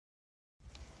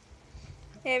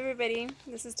Hey everybody,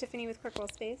 this is Tiffany with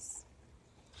Quirkwell Space.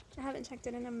 I haven't checked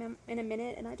in in a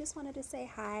minute, and I just wanted to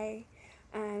say hi.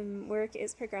 Work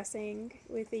is progressing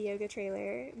with the yoga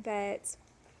trailer, but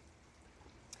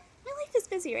my life is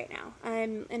busy right now.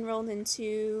 I'm enrolled in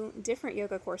two different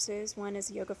yoga courses. One is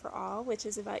Yoga for All, which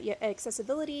is about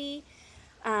accessibility,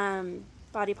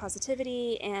 body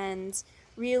positivity, and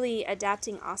really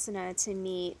adapting asana to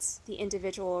meet the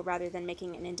individual rather than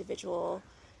making an individual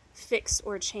fix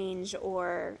or change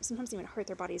or sometimes even hurt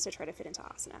their bodies to try to fit into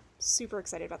asana. Super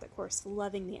excited about that course,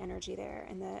 loving the energy there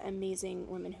and the amazing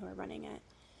women who are running it.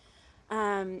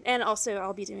 And also,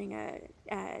 I'll be doing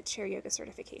a chair yoga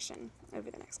certification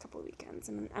over the next couple of weekends.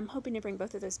 And I'm hoping to bring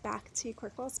both of those back to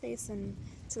Quirkwell Space and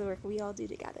to the work we all do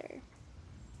together.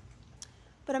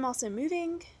 But I'm also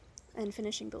moving and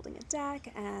finishing building a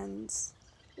deck and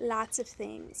lots of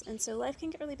things. And so life can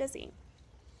get really busy.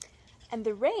 And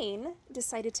the rain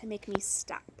decided to make me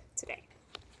stop today.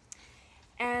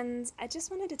 And I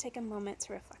just wanted to take a moment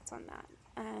to reflect on that.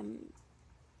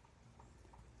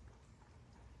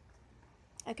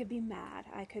 I could be mad,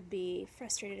 I could be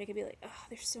frustrated, I could be like, oh,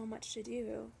 there's so much to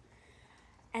do.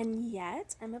 And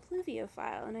yet, I'm a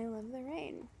pluviophile and I love the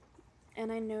rain. And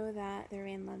I know that the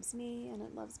rain loves me and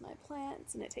it loves my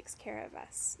plants and it takes care of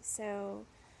us. So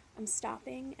I'm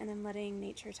stopping and I'm letting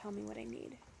nature tell me what I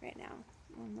need right now.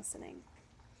 I'm listening.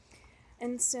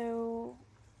 And so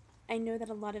I know that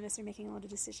a lot of us are making a lot of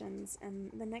decisions,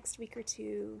 and the next week or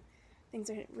two, things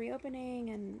are reopening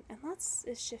and lots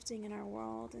is shifting in our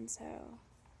world. And so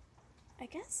I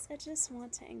guess I just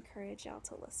want to encourage y'all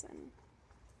to listen.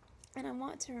 And I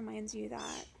want to remind you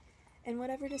that in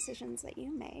whatever decisions that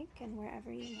you make and wherever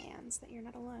you land, that you're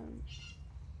not alone.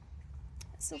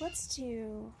 So let's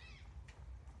do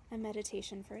a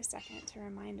meditation for a second to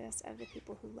remind us of the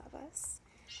people who love us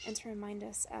and to remind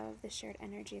us of the shared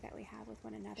energy that we have with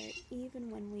one another,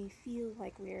 even when we feel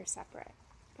like we are separate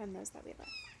from those that we love.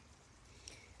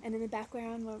 And in the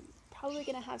background, we're probably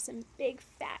going to have some big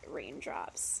fat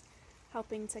raindrops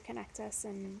helping to connect us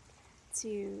and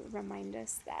to remind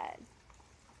us that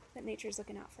nature's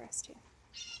looking out for us too.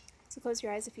 So close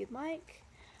your eyes if you'd like,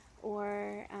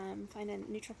 or find a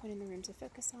neutral point in the room to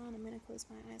focus on. I'm going to close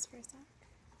my eyes for a sec.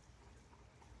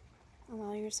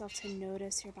 Allow yourself to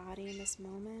notice your body in this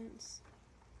moment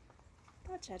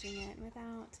without judging it,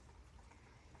 without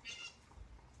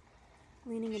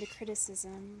leaning into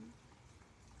criticism.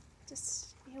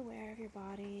 Just be aware of your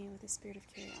body with a spirit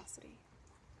of curiosity.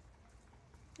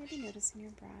 Maybe noticing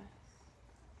your breath.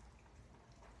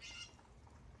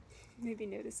 Maybe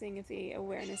noticing if the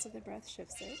awareness of the breath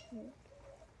shifts it.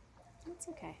 That's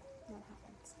okay. That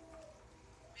happens.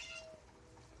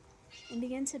 And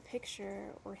begin to picture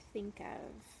or think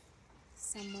of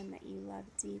someone that you love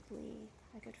deeply,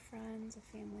 a good friend, a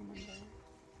family member,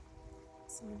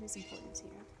 someone who's important to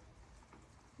you.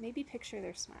 Maybe picture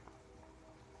their smile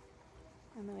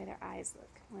and the way their eyes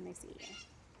look when they see you.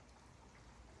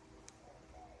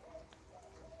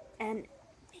 And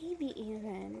maybe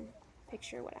even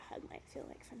picture what a hug might feel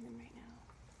like from them right now.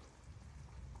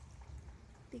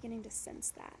 Beginning to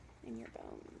sense that in your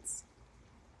bones.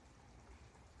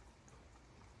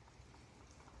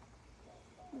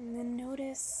 And then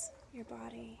notice your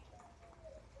body.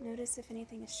 Notice if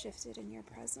anything has shifted in your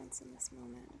presence in this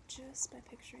moment, just by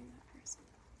picturing that person.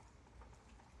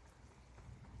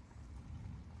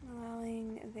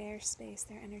 Allowing their space,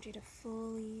 their energy to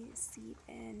fully seep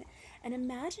in. And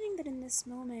imagining that in this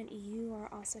moment, you are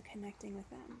also connecting with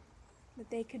them. That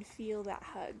they could feel that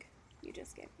hug you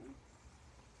just gave them.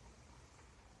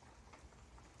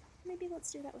 Maybe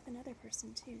let's do that with another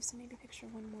person too. So maybe picture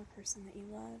one more person that you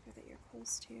love or that you're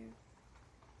close to.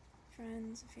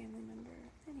 Friend, a family member,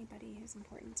 anybody who's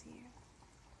important to you.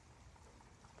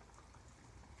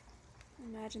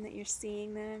 Imagine that you're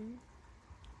seeing them,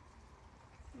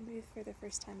 maybe for the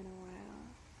first time in a while,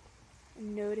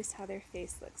 and notice how their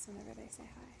face looks whenever they say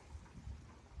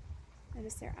hi.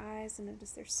 Notice their eyes and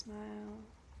notice their smile.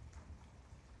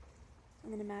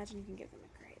 And then imagine you can give them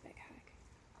a great big hug.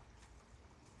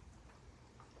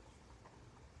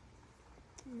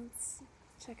 And let's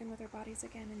check in with our bodies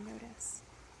again and notice.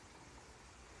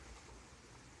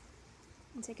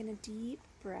 And taking a deep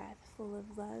breath full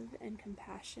of love and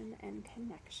compassion and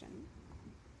connection.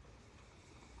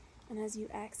 And as you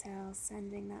exhale,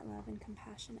 sending that love and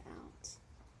compassion out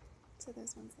to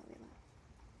those ones that we love.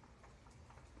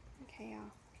 Okay,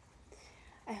 y'all.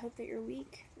 I hope that your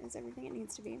week is everything it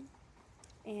needs to be.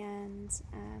 And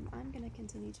I'm going to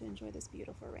continue to enjoy this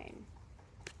beautiful rain.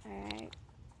 All right.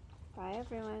 Bye,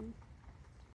 everyone.